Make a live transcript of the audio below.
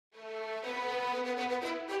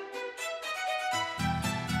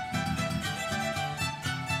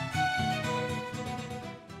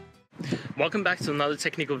Welcome back to another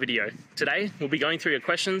technical video. Today, we'll be going through your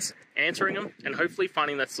questions, answering them, and hopefully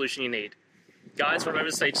finding that solution you need. Guys, remember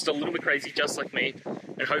to stay just a little bit crazy, just like me,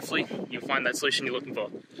 and hopefully you'll find that solution you're looking for.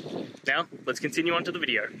 Now, let's continue on to the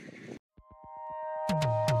video.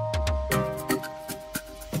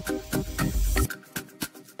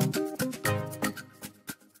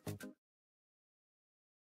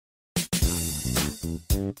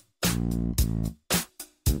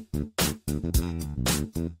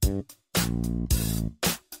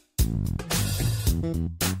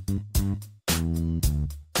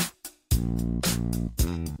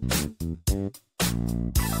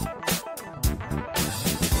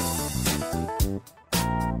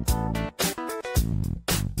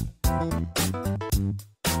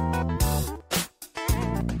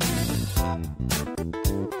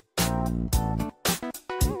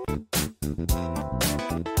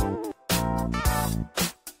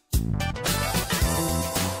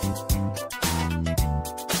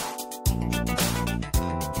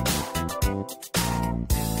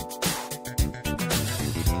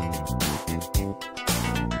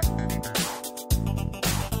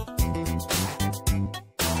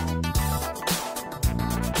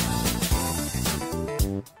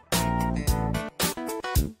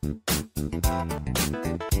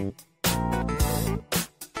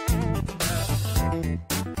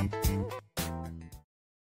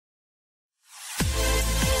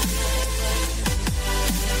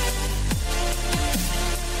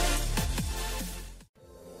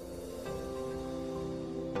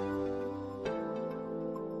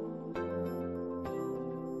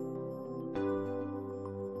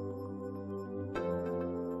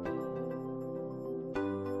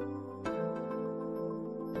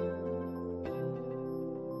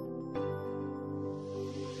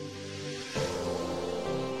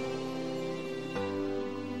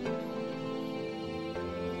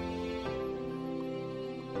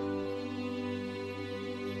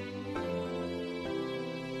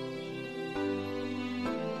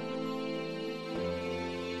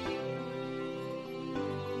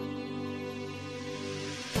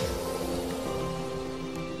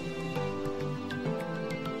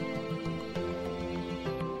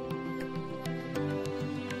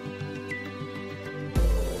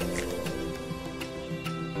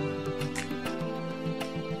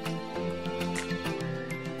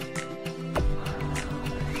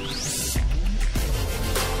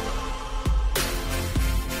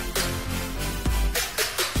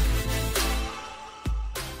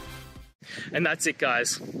 And that's it,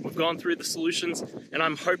 guys. We've gone through the solutions and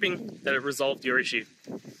I'm hoping that it resolved your issue.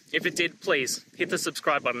 If it did, please hit the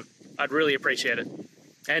subscribe button. I'd really appreciate it.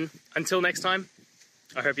 And until next time,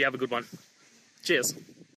 I hope you have a good one. Cheers.